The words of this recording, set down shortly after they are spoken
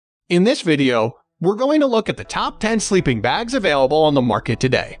In this video, we're going to look at the top 10 sleeping bags available on the market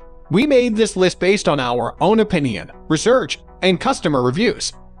today. We made this list based on our own opinion, research, and customer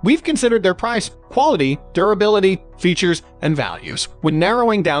reviews. We've considered their price, quality, durability, features, and values when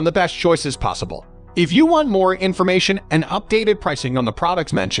narrowing down the best choices possible. If you want more information and updated pricing on the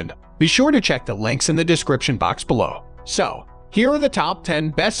products mentioned, be sure to check the links in the description box below. So, here are the top 10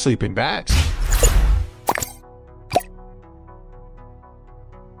 best sleeping bags.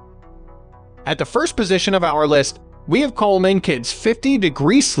 At the first position of our list, we have Coleman Kids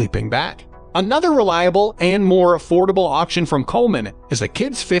 50-Degree Sleeping Bag. Another reliable and more affordable option from Coleman is a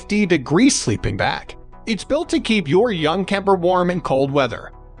Kids 50-Degree Sleeping Bag. It's built to keep your young camper warm in cold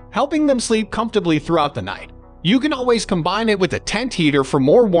weather, helping them sleep comfortably throughout the night. You can always combine it with a tent heater for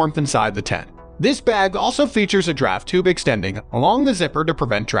more warmth inside the tent. This bag also features a draft tube extending along the zipper to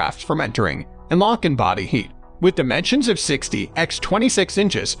prevent drafts from entering and lock in body heat. With dimensions of 60 x 26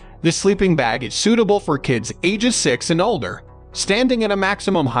 inches, this sleeping bag is suitable for kids ages 6 and older, standing at a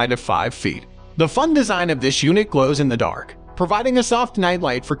maximum height of 5 feet. The fun design of this unit glows in the dark, providing a soft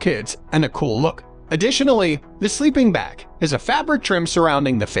nightlight for kids and a cool look. Additionally, the sleeping bag has a fabric trim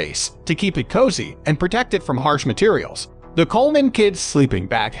surrounding the face to keep it cozy and protect it from harsh materials. The Coleman Kids sleeping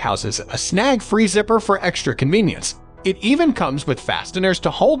bag houses a snag-free zipper for extra convenience. It even comes with fasteners to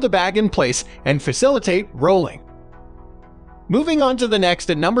hold the bag in place and facilitate rolling. Moving on to the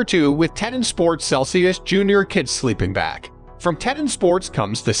next at number 2 with TETON Sports Celsius Junior Kids Sleeping Bag. From TETON Sports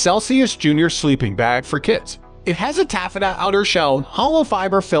comes the Celsius Junior Sleeping Bag for kids. It has a taffeta outer shell and hollow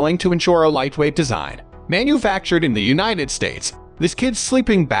fiber filling to ensure a lightweight design. Manufactured in the United States, this kid's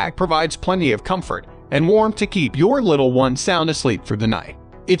sleeping bag provides plenty of comfort and warmth to keep your little one sound asleep through the night.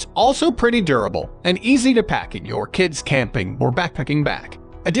 It's also pretty durable and easy to pack in your kids' camping or backpacking bag.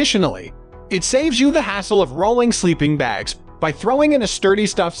 Additionally, it saves you the hassle of rolling sleeping bags by throwing in a sturdy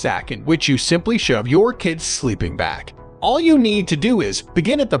stuffed sack in which you simply shove your kid's sleeping bag. All you need to do is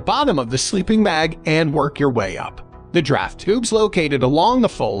begin at the bottom of the sleeping bag and work your way up. The draft tubes located along the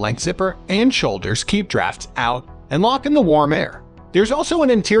full-length zipper and shoulders keep drafts out and lock in the warm air. There's also an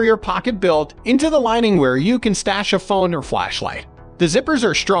interior pocket built into the lining where you can stash a phone or flashlight. The zippers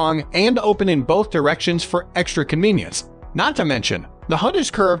are strong and open in both directions for extra convenience. Not to mention, the hood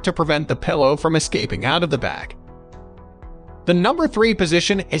is curved to prevent the pillow from escaping out of the bag. The number 3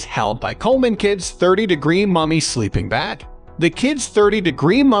 position is held by Coleman Kids 30-Degree Mummy Sleeping Bag. The Kids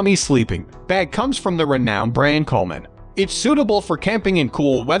 30-Degree Mummy Sleeping Bag comes from the renowned brand Coleman. It's suitable for camping in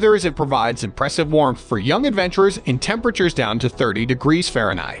cool weather as it provides impressive warmth for young adventurers in temperatures down to 30 degrees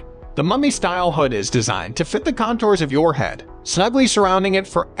Fahrenheit. The mummy-style hood is designed to fit the contours of your head, snugly surrounding it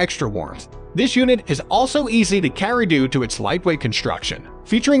for extra warmth. This unit is also easy to carry due to its lightweight construction,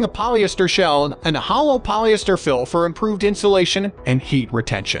 featuring a polyester shell and a hollow polyester fill for improved insulation and heat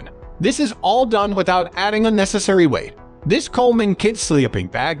retention. This is all done without adding unnecessary weight. This Coleman Kids sleeping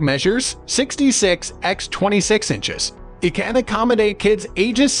bag measures 66 x 26 inches. It can accommodate kids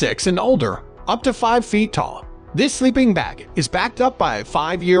ages 6 and older, up to 5 feet tall. This sleeping bag is backed up by a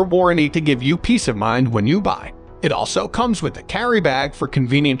 5-year warranty to give you peace of mind when you buy. It also comes with a carry bag for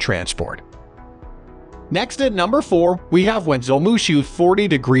convenient transport. Next at number 4, we have Wenzel Moose Youth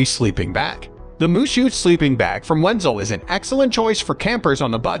 40-Degree Sleeping Bag. The Moose Youth sleeping bag from Wenzel is an excellent choice for campers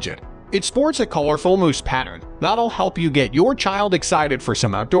on a budget. It sports a colorful moose pattern that'll help you get your child excited for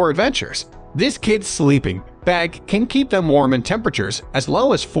some outdoor adventures. This kid's sleeping bag can keep them warm in temperatures as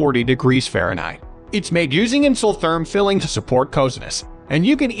low as 40 degrees Fahrenheit. It's made using Insultherm filling to support coziness, and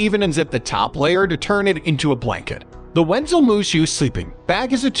you can even unzip the top layer to turn it into a blanket. The Wenzel Moose Youth sleeping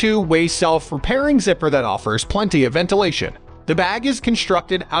bag is a 2-way self-repairing zipper that offers plenty of ventilation. The bag is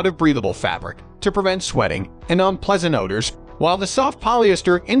constructed out of breathable fabric to prevent sweating and unpleasant odors, while the soft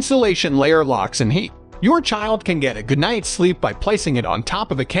polyester insulation layer locks in heat. Your child can get a good night's sleep by placing it on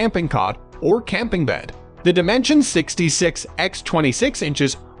top of a camping cot or camping bed. The dimensions 66 x 26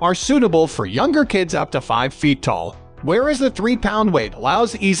 inches are suitable for younger kids up to 5 feet tall, whereas the 3-pound weight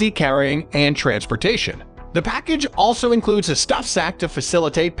allows easy carrying and transportation. The package also includes a stuffed sack to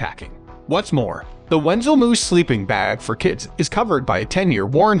facilitate packing. What's more, the Wenzel Moose sleeping bag for kids is covered by a 10-year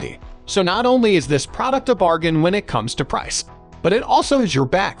warranty. So not only is this product a bargain when it comes to price, but it also has your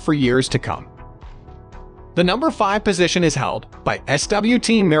back for years to come. The number 5 position is held by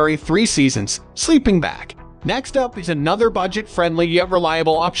SWTMERRY 3 Seasons Sleeping Bag. Next up is another budget-friendly yet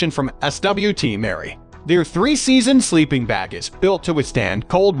reliable option from SWTMERRY. Their 3-season sleeping bag is built to withstand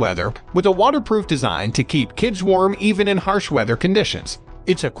cold weather with a waterproof design to keep kids warm even in harsh weather conditions.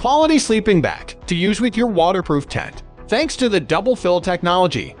 It's a quality sleeping bag to use with your waterproof tent. Thanks to the double fill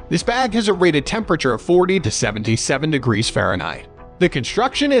technology, this bag has a rated temperature of 40 to 77 degrees Fahrenheit. The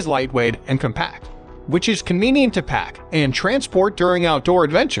construction is lightweight and compact, which is convenient to pack and transport during outdoor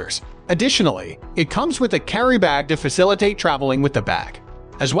adventures. Additionally, it comes with a carry bag to facilitate traveling with the bag,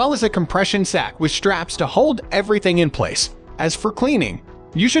 as well as a compression sack with straps to hold everything in place. As for cleaning,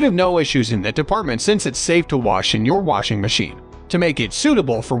 you should have no issues in that department since it's safe to wash in your washing machine. To make it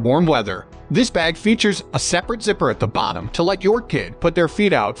suitable for warm weather, this bag features a separate zipper at the bottom to let your kid put their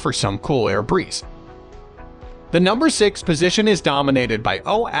feet out for some cool air breeze. The number 6 position is dominated by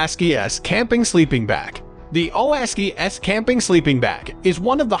OASKYS Camping Sleeping Bag. The OASKYS Camping Sleeping Bag is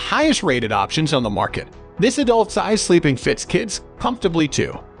one of the highest rated options on the market. This adult-sized sleeping fits kids comfortably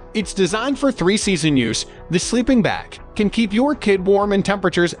too. It's designed for 3-season use. This sleeping bag can keep your kid warm in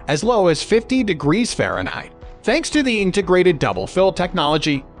temperatures as low as 50 degrees Fahrenheit. Thanks to the integrated double-fill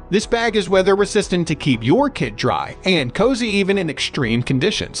technology, this bag is weather-resistant to keep your kid dry and cozy even in extreme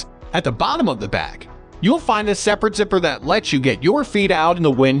conditions. At the bottom of the bag, you'll find a separate zipper that lets you get your feet out in the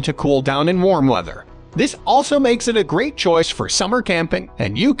wind to cool down in warm weather. This also makes it a great choice for summer camping,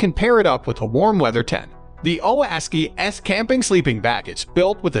 and you can pair it up with a warm weather tent. The OASKYS Camping Sleeping Bag is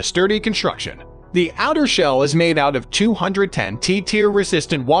built with a sturdy construction. The outer shell is made out of 210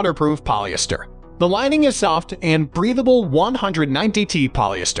 T-tear-resistant waterproof polyester. The lining is soft and breathable 190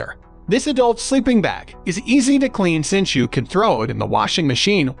 polyester. This adult sleeping bag is easy to clean since you can throw it in the washing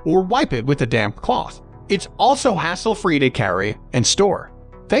machine or wipe it with a damp cloth. It's also hassle-free to carry and store,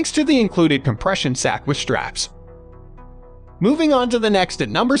 thanks to the included compression sack with straps. Moving on to the next at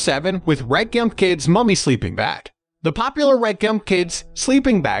number 7 with REDCAMP Kids Mummy Sleeping Bag. The popular REDCAMP Kids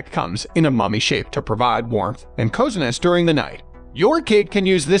sleeping bag comes in a mummy shape to provide warmth and coziness during the night. Your kid can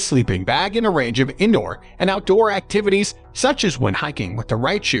use this sleeping bag in a range of indoor and outdoor activities such as when hiking with the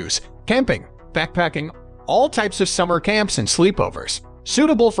right shoes, camping, backpacking, all types of summer camps and sleepovers,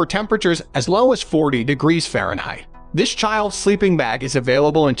 suitable for temperatures as low as 40 degrees Fahrenheit. This child's sleeping bag is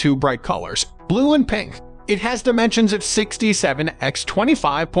available in 2 bright colors, blue and pink. It has dimensions of 67 x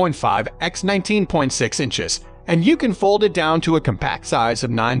 25.5 x 19.6 inches, and you can fold it down to a compact size of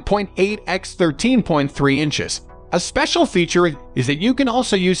 9.8 x 13.3 inches. A special feature is that you can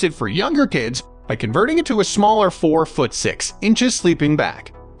also use it for younger kids by converting it to a smaller 4' 6 inches sleeping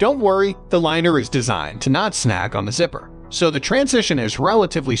bag. Don't worry, the liner is designed to not snag on the zipper, so the transition is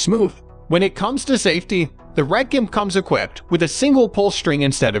relatively smooth. When it comes to safety, the REDCAMP comes equipped with a single pull string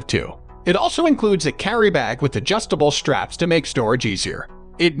instead of 2. It also includes a carry bag with adjustable straps to make storage easier.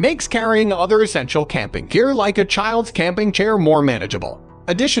 It makes carrying other essential camping gear like a child's camping chair more manageable.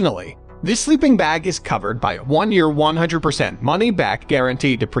 Additionally, this sleeping bag is covered by a 1-year 100% money-back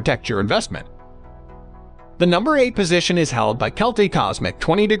guarantee to protect your investment. The number 8 position is held by Kelty Cosmic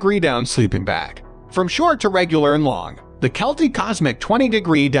 20-Degree Down Sleeping Bag. From short to regular and long, the Kelty Cosmic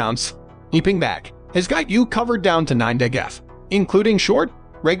 20-Degree Down Sleeping Bag has got you covered down to 9 degf. Including short,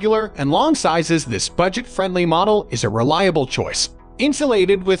 regular, and long sizes, this budget-friendly model is a reliable choice.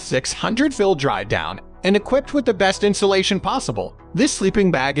 Insulated with 600 fill dry down and equipped with the best insulation possible, this sleeping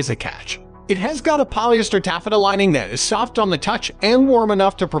bag is a catch. It has got a polyester taffeta lining that is soft on the touch and warm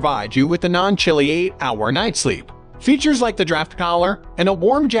enough to provide you with a non-chilly 8-hour night sleep. Features like the draft collar and a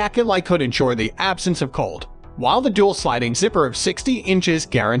warm jacket-like hood ensure the absence of cold, while the dual sliding zipper of 60 inches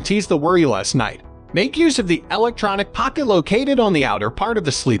guarantees the worry-less night. Make use of the electronic pocket located on the outer part of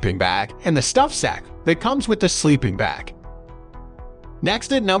the sleeping bag and the stuff sack that comes with the sleeping bag.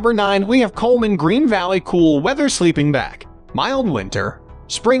 Next at number 9, we have Coleman Green Valley Cool Weather Sleeping Bag. Mild winter,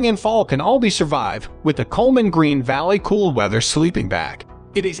 spring, and fall can all be survived with the Coleman Green Valley Cool Weather Sleeping Bag.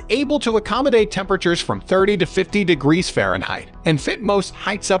 It is able to accommodate temperatures from 30 to 50 degrees Fahrenheit and fit most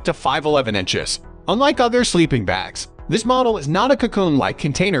heights up to 5'11 inches. Unlike other sleeping bags, this model is not a cocoon-like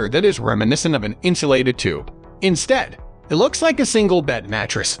container that is reminiscent of an insulated tube. Instead, it looks like a single bed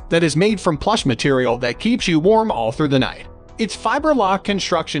mattress that is made from plush material that keeps you warm all through the night. Its fiber lock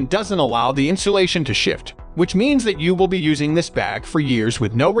construction doesn't allow the insulation to shift, which means that you will be using this bag for years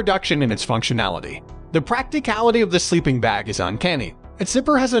with no reduction in its functionality. The practicality of the sleeping bag is uncanny. Its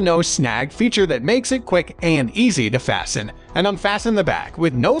zipper has a no snag feature that makes it quick and easy to fasten and unfasten the bag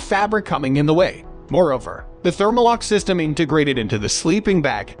with no fabric coming in the way. Moreover, the thermalock system integrated into the sleeping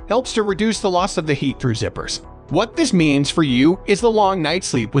bag helps to reduce the loss of the heat through zippers. What this means for you is the long night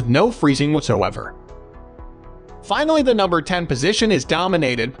sleep with no freezing whatsoever. Finally, the number 10 position is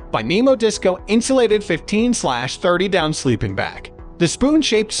dominated by Nemo Disco Insulated 15/30 Down Sleeping Bag. The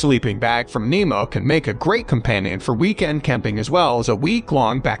spoon-shaped sleeping bag from Nemo can make a great companion for weekend camping as well as a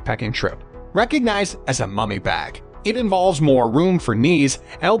week-long backpacking trip. Recognized as a mummy bag, it involves more room for knees,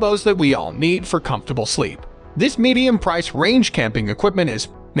 elbows that we all need for comfortable sleep. This medium price range camping equipment is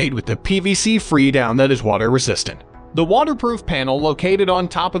made with the PVC free down that is water resistant. The waterproof panel located on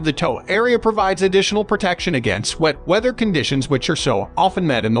top of the toe area provides additional protection against wet weather conditions which are so often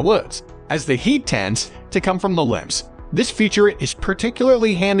met in the woods, as the heat tends to come from the limbs. This feature is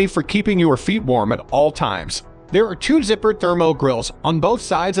particularly handy for keeping your feet warm at all times. There are 2 zippered thermo grills on both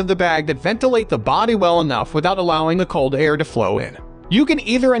sides of the bag that ventilate the body well enough without allowing the cold air to flow in. You can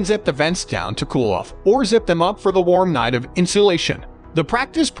either unzip the vents down to cool off or zip them up for the warm night of insulation. The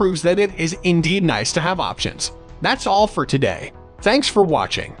practice proves that it is indeed nice to have options. That's all for today. Thanks for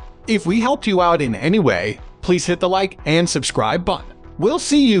watching. If we helped you out in any way, please hit the like and subscribe button. We'll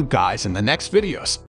see you guys in the next videos.